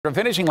After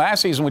finishing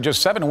last season with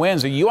just 7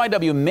 wins, the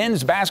UIW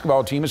men's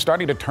basketball team is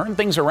starting to turn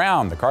things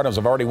around. The Cardinals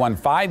have already won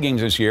 5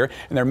 games this year,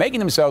 and they're making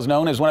themselves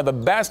known as one of the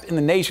best in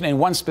the nation in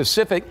one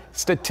specific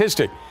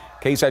statistic.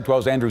 KSAT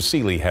 12's Andrew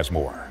Seeley has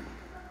more.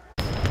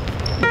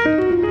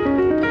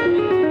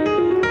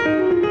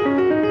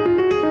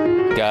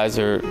 Guys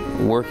are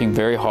working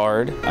very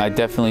hard. I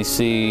definitely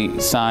see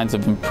signs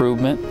of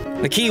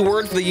improvement. The key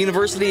word for the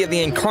University of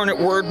the Incarnate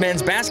Word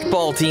men's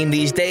basketball team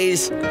these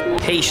days,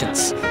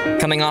 patience.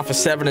 Coming off a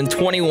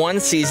 7-21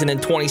 season in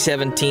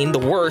 2017, the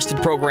worst in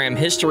program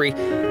history,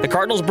 the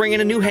Cardinals bring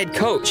in a new head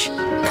coach,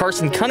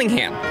 Carson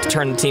Cunningham, to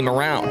turn the team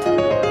around.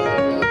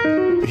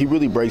 He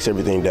really breaks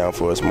everything down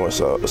for us more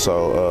so.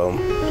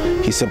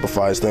 He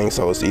simplifies things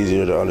so it's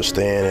easier to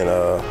understand, and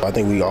I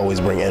think we always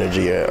bring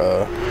energy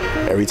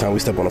every time we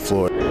step on the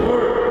floor.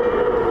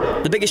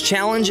 The biggest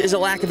challenge is a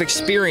lack of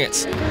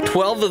experience.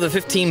 12 of the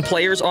 15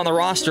 players on the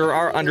roster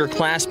are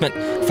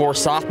underclassmen, 4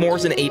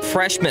 sophomores and 8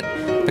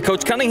 freshmen. The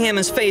Coach Cunningham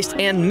has faced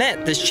and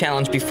met this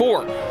challenge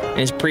before. In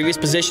his previous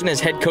position as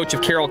head coach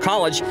of Carroll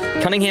College,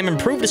 Cunningham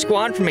improved a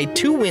squad from a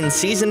 2-win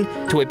season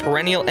to a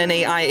perennial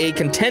NAIA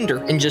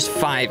contender in just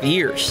 5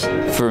 years.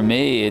 For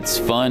me, it's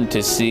fun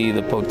to see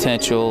the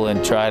potential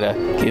and try to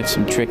give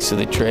some tricks of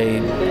the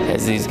trade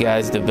as these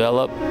guys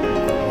develop.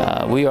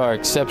 We are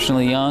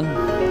exceptionally young,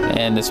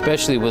 and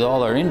especially with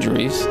all our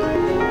injuries,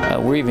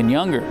 we're even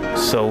younger,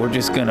 so we're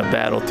just going to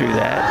battle through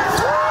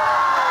that.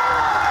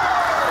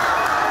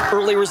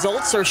 Early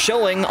results are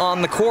showing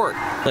on the court.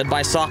 Led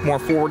by sophomore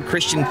forward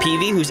Christian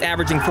Peavy, who's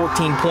averaging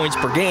 14 points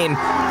per game,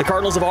 the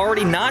Cardinals have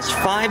already notched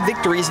 5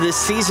 victories this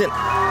season.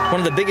 One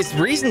of the biggest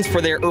reasons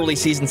for their early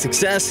season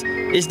success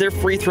is their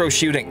free throw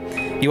shooting.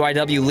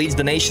 UIW leads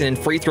the nation in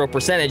free throw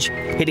percentage,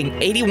 hitting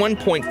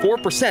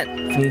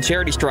 81.4% from the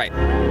charity stripe.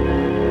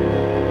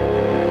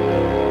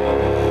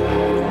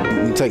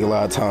 We take a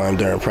lot of time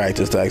during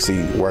practice to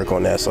actually work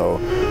on that, so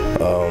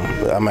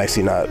I'm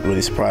actually not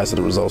really surprised at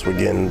the results we're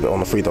getting on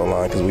the free throw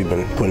line because we've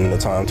been putting the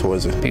time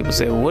towards it. People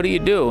say, well, what do you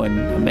do?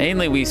 And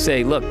mainly we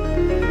say, look,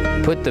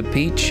 put the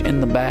peach in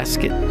the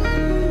basket.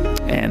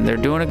 And they're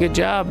doing a good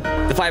job.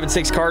 The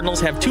 5-6 Cardinals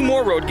have 2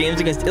 more road games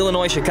against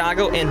Illinois,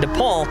 Chicago, and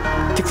DePaul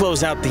to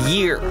close out the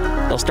year.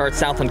 They'll start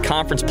Southland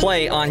Conference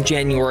play on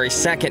January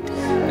 2nd.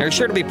 There's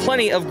sure to be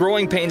plenty of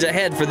growing pains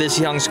ahead for this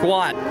young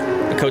squad.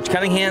 But Coach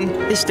Cunningham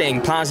is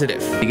staying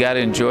positive. You got to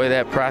enjoy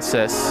that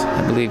process.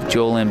 I believe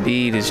Joel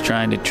Embiid is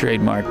trying to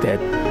trademark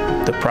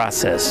the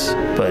process.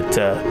 But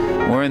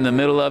we're in the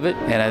middle of it,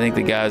 and I think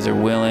the guys are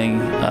willing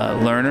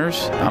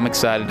learners. I'm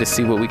excited to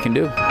see what we can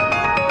do.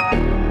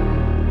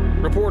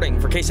 Reporting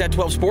for KSAT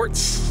 12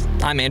 Sports,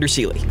 I'm Andrew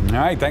Seeley. All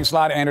right, thanks a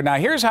lot, Andrew. Now,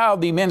 here's how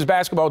the men's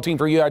basketball team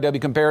for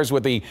UIW compares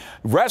with the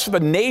rest of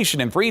the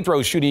nation in free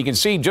throw shooting. You can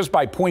see just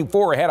by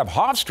 0.4 ahead of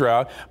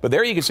Hofstra, but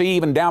there you can see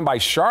even down by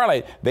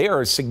Charlotte, they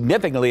are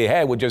significantly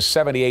ahead with just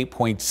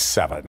 78.7.